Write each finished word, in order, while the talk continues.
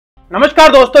नमस्कार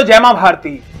दोस्तों, जय मां भारती।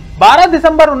 12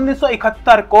 दिसंबर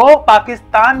 1971 को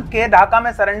पाकिस्तान के ढाका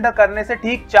में सरेंडर करने से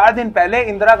ठीक 4 दिन पहले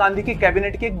इंदिरा गांधी की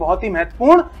कैबिनेट की एक बहुत ही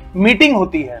महत्वपूर्ण मीटिंग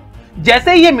होती है।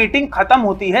 जैसे ही ये मीटिंग खत्म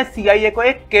होती है, सीआईए को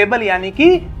एक केबल यानी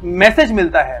कि मैसेज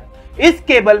मिलता है। इस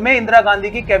केबल में इंदिरा गांधी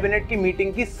की कैबिनेट की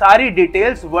मीटिंग की सारी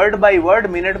details word by word,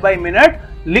 minute by minute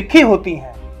लिखी होती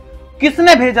हैं।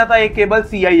 किसने भेजा था ये केबल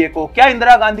सीआईए को? क्या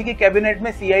इंदिरा गांधी की कैबिनेट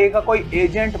में सीआईए का कोई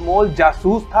एजेंट, मोल,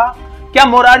 जासूस था? क्या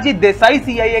मोरारजी देसाई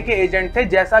सीआईए के एजेंट थे,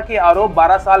 जैसा कि आरोप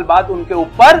 12 साल बाद उनके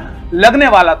ऊपर लगने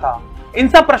वाला था? इन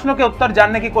सब प्रश्नों के उत्तर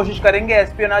जानने की कोशिश करेंगे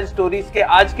एस्पियोनाज स्टोरीज के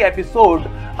आज के episode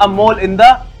a mole in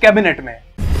the cabinet में।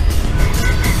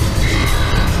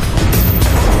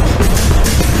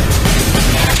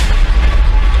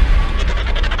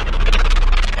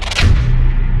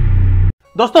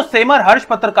 दोस्तों, सेमर हर्ष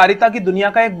पत्रकारिता की दुनिया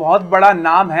का एक बहुत बड़ा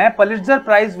नाम है। पुलित्जर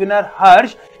प्राइज विनर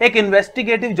हर्ष एक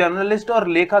इन्वेस्टिगेटिव जर्नलिस्ट और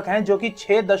लेखक हैं जो कि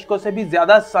 6 दशकों से भी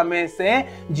ज्यादा समय से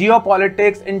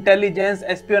geopolitics, intelligence,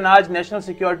 espionage, national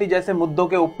security जैसे मुद्दों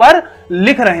के ऊपर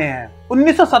लिख रहे हैं।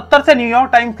 1970 से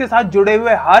न्यूयॉर्क टाइम्स के साथ जुड़े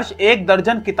हुए हर्ष 1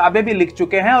 दर्जन किताबें भी लिख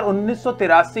चुके हैं और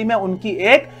 1983 में उनकी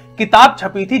एक किताब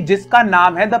छपी थी जिसका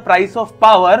नाम है the price of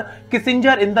power,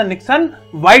 Kissinger in the Nixon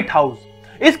white house.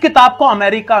 इस किताब को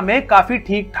अमेरिका में काफी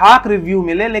ठीक ठाक रिव्यू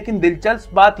मिले, लेकिन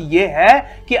दिलचस्प बात यह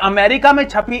है कि अमेरिका में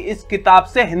छपी इस किताब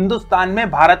से हिंदुस्तान में,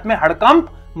 भारत में हड़कंप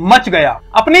मच गया।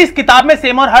 अपनी इस किताब में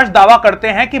सेमर हर्ष दावा करते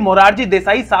हैं कि मोरारजी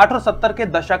देसाई 60 और 70 के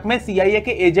दशक में सीआईए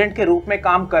के एजेंट के रूप में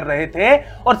काम कर रहे थे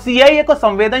और सीआईए को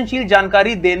संवेदनशील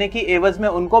जानकारी देने की एवज में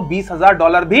उनको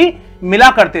 $20,000 भी मिला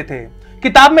करते थे।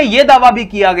 किताब में यह दावा भी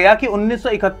किया गया कि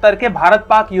 1971 के भारत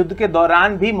पाक युद्ध के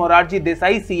दौरान भी मोरारजी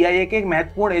देसाई सीआईए के एक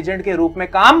महत्वपूर्ण एजेंट के रूप में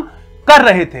काम कर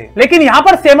रहे थे। लेकिन यहां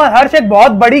पर सेमर हर्ष एक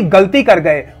बहुत बड़ी गलती कर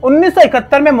गए।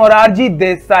 1971 में मोरारजी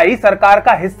देसाई सरकार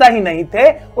का हिस्सा ही नहीं थे।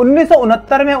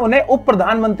 1969 में उन्हें उप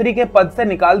प्रधानमंत्री के पद से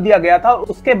निकाल दिया गया था और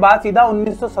उसके बाद सीधा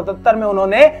 1977 में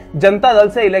उन्होंने जनता दल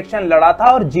से इलेक्शन लड़ा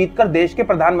था और जीतकर देश के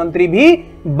प्रधानमंत्री भी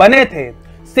बने थे।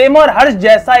 सेमर हर्ष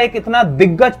जैसा एक इतना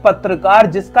दिग्गज पत्रकार,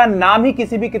 जिसका नाम ही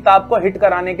किसी भी किताब को हिट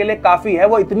कराने के लिए काफी है,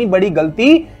 वो इतनी बड़ी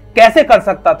गलती कैसे कर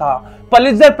सकता था?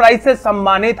 पुलित्जर प्राइज से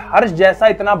सम्मानित हर्ष जैसा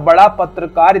इतना बड़ा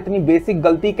पत्रकार इतनी बेसिक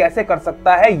गलती कैसे कर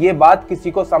सकता है? ये बात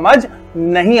किसी को समझ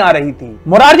नहीं आ रही थी।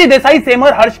 मोरारजी देसाई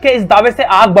सेमर हर्ष के इस दावे से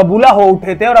आग बबूला हो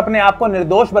उठे थे और अपने आप को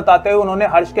निर्दोष बताते हुए उन्होंने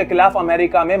हर्ष के खिलाफ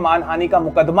अमेरिका में मानहानि का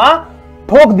मुकदमा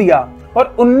ठोक दिया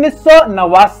और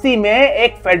 1989 में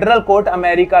एक फेडरल कोर्ट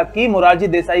अमेरिका की मोरारजी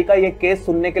देसाई का यह केस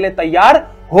सुनने के लिए तैयार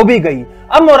हो भी गई।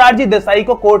 अब मोरारजी देसाई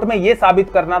को कोर्ट में यह साबित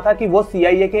करना था कि वो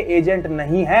सीआईए के एजेंट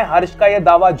नहीं है, हर्ष का यह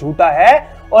दावा झूठा है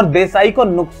और देसाई को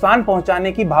नुकसान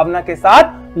पहुंचाने की भावना के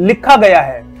साथ लिखा गया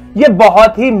है। यह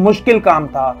बहुत ही मुश्किल काम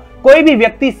था। कोई भी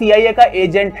व्यक्ति सीआईए का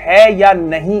एजेंट है या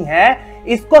नहीं है,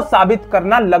 इसको साबित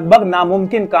करना लगभग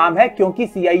नामुमकिन काम है, क्योंकि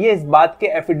सीआईए इस बात के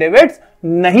एफिडेविट्स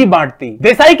नहीं बांटती।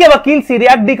 देसाई के वकील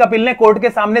सिरियाक डी कपिल ने कोर्ट के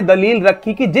सामने दलील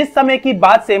रखी कि जिस समय की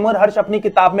बात सेमर हर्ष अपनी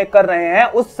किताब में कर रहे हैं,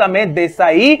 उस समय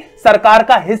देसाई सरकार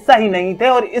का हिस्सा ही नहीं थे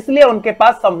और इसलिए उनके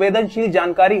पास संवेदनशील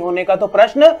जानकारी होने का तो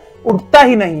प्रश्न उठता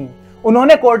ही नहीं।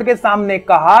 उन्होंने कोर्ट के सामने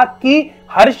कहा कि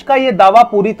हर्ष का यह दावा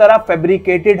पूरी तरह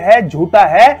फैब्रिकेटेड है, झूठा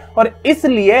है और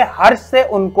इसलिए हर्ष से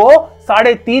उनको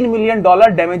 $3.5 मिलियन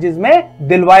डैमेजेस में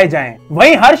दिलवाए जाएं।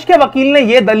 वहीं हर्ष के वकील ने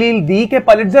यह दलील दी कि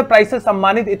पुलित्जर प्राइज से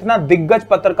सम्मानित इतना दिग्गज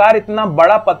पत्रकार, इतना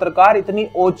बड़ा पत्रकार इतनी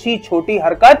ओछी छोटी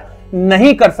हरकत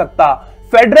नहीं कर सकता।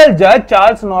 फेडरल जज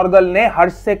चार्ल्स नॉर्गल ने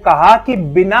हर्ष से कहा कि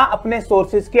बिना अपने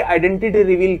सोर्सेज की आइडेंटिटी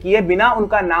रिवील किए, बिना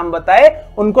उनका नाम बताए,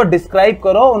 उनको डिस्क्राइब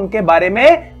करो, उनके बारे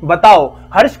में बताओ।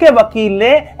 हर्ष के वकील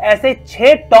ने ऐसे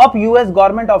 6 टॉप यूएस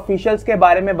गवर्नमेंट ऑफिशियल्स के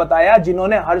बारे में बताया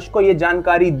जिन्होंने हर्ष को यह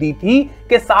जानकारी दी थी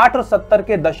कि 60 और 70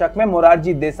 के दशक में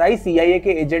मोरारजी देसाई सीआईए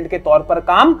के एजेंट के तौर पर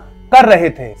काम कर रहे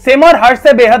थे। सेमर हर्ष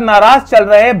से बेहद नाराज चल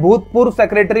रहे भूतपूर्व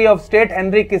secretary of state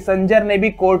Henry Kissinger ने भी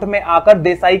कोर्ट में आकर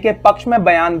देसाई के पक्ष में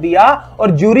बयान दिया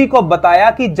और जूरी को बताया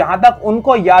कि जहां तक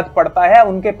उनको याद पड़ता है,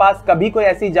 उनके पास कभी कोई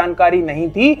ऐसी जानकारी नहीं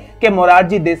थी कि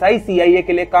मोरारजी देसाई सीआईए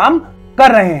के लिए काम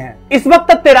कर रहे हैं। इस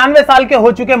वक्त 93 साल के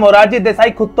हो चुके मोरारजी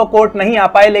देसाई खुद तो कोर्ट नहीं आ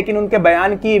पाए, लेकिन उनके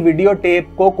बयान की वीडियो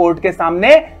टेप को कोर्ट के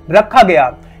सामने रखा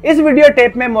गया। इस वीडियो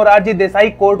टेप में मोरारजी देसाई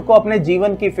कोर्ट को अपने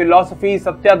जीवन की फिलॉसफी,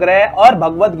 सत्याग्रह और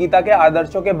भगवत गीता के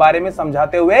आदर्शों के बारे में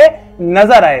समझाते हुए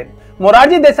नजर आए।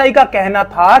 मोरारजी देसाई का कहना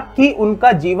था कि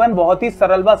उनका जीवन बहुत ही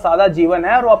सरल व सादा जीवन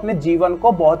है और वो अपने जीवन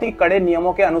को बहुत ही कड़े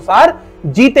नियमों के अनुसार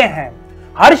जीते हैं।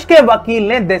 हर्ष के वकील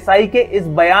ने देसाई के इस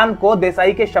बयान को,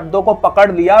 देसाई के शब्दों को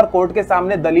पकड़ लिया और कोर्ट के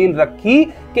सामने दलील रखी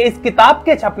कि इस किताब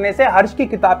के छपने से, हर्ष की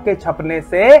किताब के छपने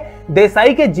से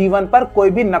देसाई के जीवन पर कोई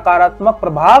भी नकारात्मक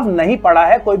प्रभाव नहीं पड़ा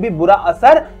है, कोई भी बुरा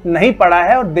असर नहीं पड़ा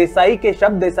है और देसाई के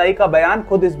शब्द, देसाई का बयान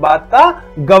खुद इस बात का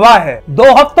गवाह है।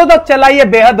 2 हफ्तों तक चला यह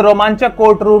बेहद रोमांचक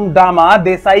कोर्ट रूम ड्रामा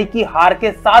देसाई की हार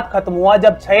के साथ खत्म हुआ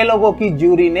जब 6 लोगों की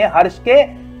ज्यूरी ने हर्ष के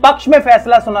पक्ष में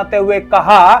फैसला सुनाते हुए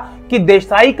कहा कि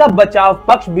देसाई का बचाव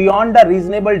पक्ष बियॉन्ड द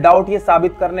रीजनेबल डाउट ये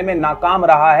साबित करने में नाकाम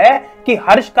रहा है कि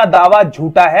हर्ष का दावा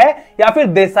झूठा है या फिर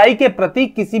देसाई के प्रति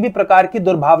किसी भी प्रकार की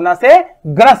दुर्भावना से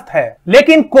ग्रस्त है।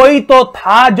 लेकिन कोई तो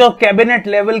था जो कैबिनेट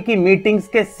लेवल की मीटिंग्स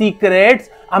के सीक्रेट्स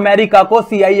अमेरिका को,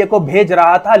 CIA को भेज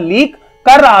रहा था, लीक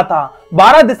कर रहा था।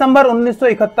 12 दिसंबर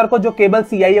 1971 को जो केबल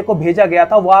CIA को भेजा गया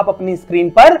था वो आप अपनी स्क्रीन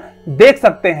पर देख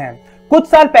सकते हैं। कुछ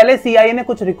साल पहले CIA ने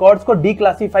कुछ रिकॉर्ड्स को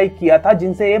डीक्लासिफाई किया था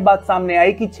जिनसे यह बात सामने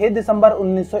आई कि 6 दिसंबर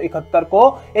 1971 को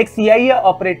एक CIA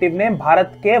ऑपरेटिव ने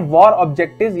भारत के वॉर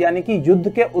ऑब्जेक्टिव्स यानी कि युद्ध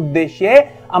के उद्देश्य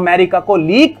अमेरिका को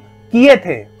लीक किए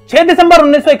थे। 6 दिसंबर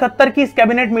 1971 की इस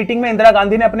कैबिनेट मीटिंग में इंदिरा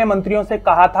गांधी ने अपने मंत्रियों से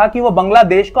कहा था कि वो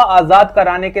बांग्लादेश को आजाद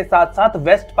कराने के साथ साथ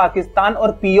वेस्ट पाकिस्तान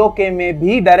और POK में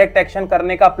भी डायरेक्ट एक्शन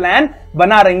करने का प्लान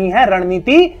बना रही हैं,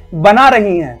 रणनीति बना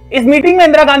रही हैं। इस मीटिंग में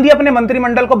इंदिरा गांधी अपने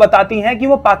मंत्रिमंडल को बताती हैं कि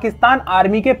वो पाकिस्तान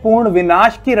आर्मी के पूर्ण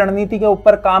विनाश की रणनीति के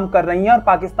ऊपर काम कर रही हैं और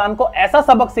पाकिस्तान को ऐसा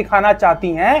सबक सिखाना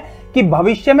चाहती हैं कि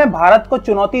भविष्य में भारत को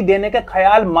चुनौती देने के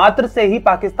ख्याल मात्र से ही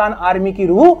पाकिस्तान आर्मी की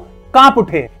रूह कांप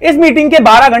उठे। इस मीटिंग के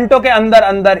 12 घंटों के अंदर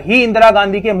अंदर ही इंदिरा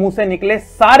गांधी के मुंह से निकले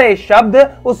सारे शब्द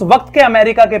उस वक्त के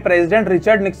अमेरिका के प्रेसिडेंट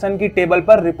रिचर्ड निक्सन की टेबल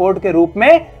पर रिपोर्ट के रूप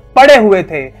में पड़े हुए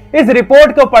थे। इस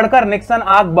रिपोर्ट को पढ़कर निक्सन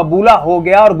आग बबूला हो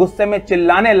गया और गुस्से में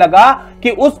चिल्लाने लगा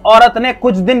कि उस औरत ने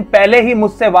कुछ दिन पहले ही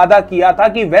मुझसे वादा किया था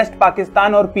कि वेस्ट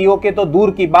पाकिस्तान और POK तो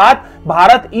दूर की बात,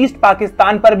 भारत ईस्ट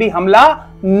पाकिस्तान पर भी हमला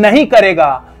नहीं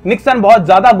करेगा। निक्सन बहुत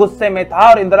ज्यादा गुस्से में था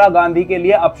और इंदिरा गांधी के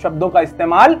लिए अपशब्दों का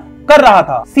इस्तेमाल कर रहा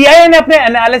था। CIA ने अपने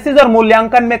एनालिसिस और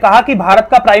मूल्यांकन में कहा कि भारत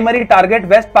का प्राइमरी टारगेट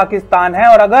वेस्ट पाकिस्तान है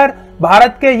और अगर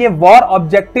भारत के ये वॉर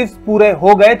ऑब्जेक्टिव्स पूरे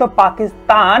हो गए तो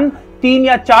पाकिस्तान 3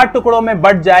 या 4 टुकड़ों में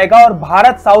बंट जाएगा और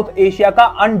भारत साउथ एशिया का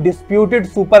अनडिस्प्यूटेड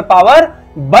सुपर पावर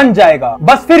बन जाएगा।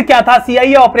 बस फिर क्या था,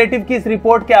 CIA ऑपरेटिव की इस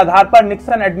रिपोर्ट के आधार पर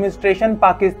निक्सन एडमिनिस्ट्रेशन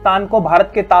पाकिस्तान को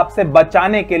भारत के ताप से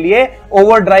बचाने के लिए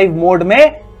ओवरड्राइव मोड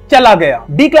में चला गया।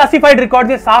 डीक्लासिफाइड रिकॉर्ड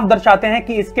ये साफ दर्शाते हैं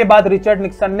कि इसके बाद रिचर्ड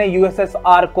निक्सन ने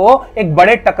USSR को एक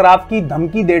बड़े टकराव की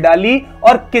धमकी दे डाली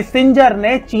और किसिंजर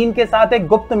ने चीन के साथ एक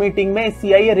गुप्त मीटिंग में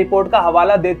CIA रिपोर्ट का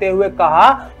हवाला देते हुए कहा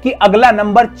कि अगला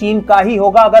नंबर चीन का ही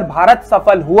होगा। अगर भारत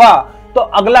सफल हुआ तो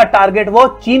अगला टारगेट वो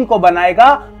चीन को बनाएगा।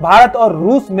 भारत और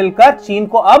रूस मिलकर चीन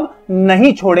को अब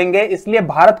नहीं छोड़ेंगे, इसलिए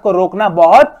भारत को रोकना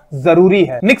बहुत जरूरी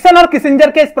है। निक्सन और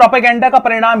किसिंजर के इस प्रोपेगेंडा का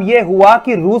परिणाम यह हुआ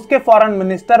कि रूस के foreign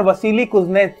minister Vasily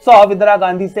Kuznetsov Indira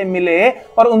Gandhi से मिले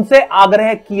और उनसे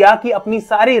आग्रह किया कि अपनी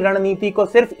सारी रणनीति को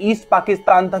सिर्फ ईस्ट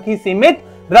पाकिस्तान तक ही सीमित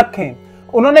रखें।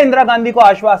 उन्होंने इंदिरा गांधी को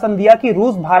आश्वासन दिया कि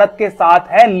रूस भारत के साथ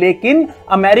है लेकिन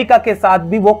अमेरिका के साथ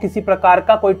भी वो किसी प्रकार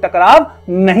का कोई टकराव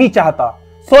नहीं चाहता।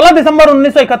 16 दिसंबर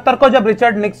 1971 को जब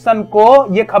रिचर्ड निक्सन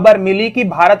को यह खबर मिली कि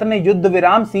भारत ने युद्ध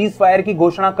विराम सीज फायर की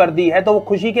घोषणा कर दी है तो वो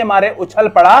खुशी के मारे उछल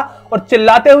पड़ा और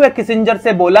चिल्लाते हुए किसिंजर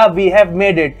से बोला, we have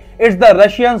made it, it's the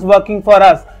Russians working for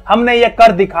us. हमने ये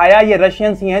कर दिखाया, ये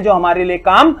रशियंस ही हैं जो हमारे लिए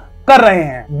काम कर रहे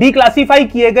हैं। डीक्लासिफाई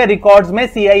किए गए रिकॉर्ड्स में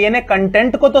CIA ने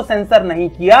कंटेंट को तो सेंसर नहीं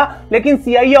किया लेकिन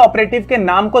CIA ऑपरेटिव के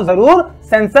नाम को जरूर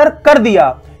सेंसर कर दिया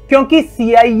क्योंकि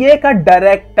CIA का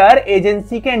डायरेक्टर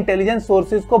एजेंसी के इंटेलिजेंस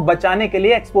सोर्सेज को बचाने के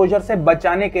लिए, एक्सपोजर से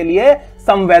बचाने के लिए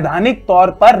संवैधानिक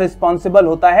तौर पर रिस्पॉन्सिबल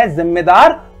होता है,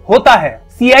 जिम्मेदार होता है।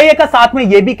 CIA का साथ में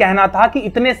यह भी कहना था कि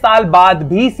इतने साल बाद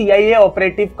भी CIA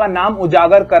ऑपरेटिव का नाम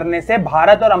उजागर करने से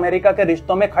भारत और अमेरिका के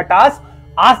रिश्तों में खटास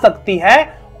आ सकती है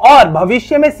और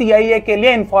भविष्य में CIA के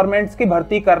लिए इन्फॉर्मेंट्स की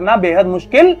भर्ती करना बेहद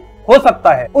मुश्किल हो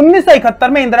सकता है। 1971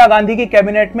 में इंदिरा गांधी की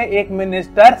कैबिनेट में एक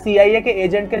मिनिस्टर CIA के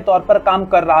एजेंट के तौर पर काम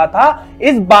कर रहा था।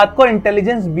 इस बात को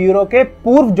इंटेलिजेंस ब्यूरो के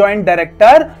पूर्व जॉइंट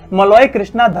डायरेक्टर मलॉय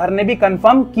कृष्णाधर ने भी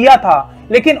कंफर्म किया था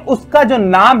लेकिन उसका जो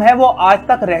नाम है वो आज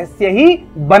तक रहस्य ही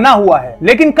बना हुआ है।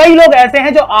 लेकिन कई लोग ऐसे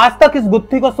हैं जो आज तक इस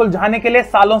गुत्थी को सुलझाने के लिए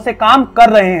सालों से काम कर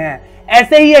रहे हैं।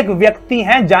 ऐसे ही एक व्यक्ति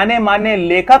हैं जाने माने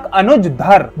लेखक अनुज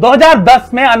धर। 2010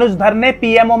 में अनुज धर ने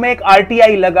PMO में एक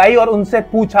RTI लगाई और उनसे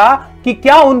पूछा कि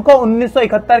क्या उनको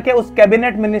 1971 के उस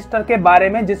कैबिनेट मिनिस्टर के बारे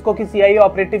में जिसको कि CIA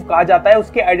ऑपरेटिव कहा जाता है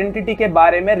उसके आइडेंटिटी के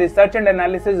बारे में रिसर्च एंड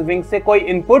एनालिसिस विंग से कोई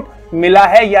इनपुट मिला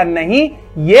है या नहीं।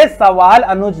 यह सवाल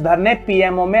अनुज धर ने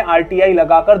PMO में RTI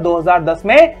लगाकर 2010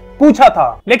 में पूछा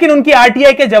था। लेकिन उनकी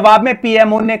आरटीआई के जवाब में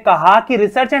पीएमओ ने कहा कि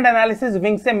रिसर्च एंड एनालिसिस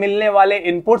विंग से मिलने वाले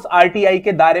इनपुट्स आरटीआई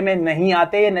के दायरे में नहीं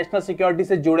आते, ये नेशनल सिक्योरिटी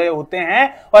से जुड़े होते हैं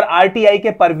और आरटीआई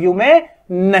के परव्यू में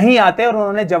नहीं आते, और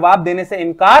उन्होंने जवाब देने से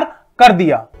इनकार कर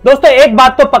दिया। दोस्तों, एक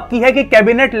बात तो पक्की है कि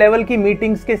कैबिनेट लेवल की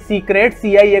मीटिंग्स के सीक्रेट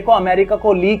सीआईए को, अमेरिका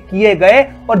को लीक किए गए,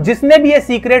 और जिसने भी ये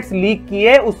सीक्रेट्स लीक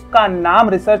किए उसका नाम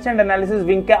रिसर्च एंड एनालिसिस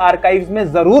विंग के आर्काइव्स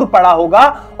में जरूर पड़ा होगा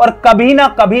और कभी ना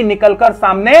कभी निकलकर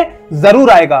सामने जरूर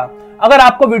आएगा। अगर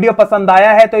आपको वीडियो पसंद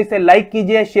आया है तो इसे लाइक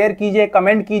कीजिए, शेयर कीजिए,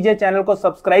 कमेंट कीजिए, चैनल को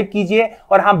सब्सक्राइब कीजिए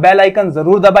और हाँ, बेल आइकन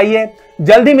जरूर दबाइए।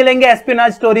 जल्दी मिलेंगे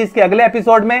एस्पियोनाज स्टोरीज के अगले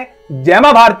एपिसोड में। जय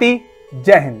मां भारती,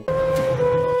 जय हिंद।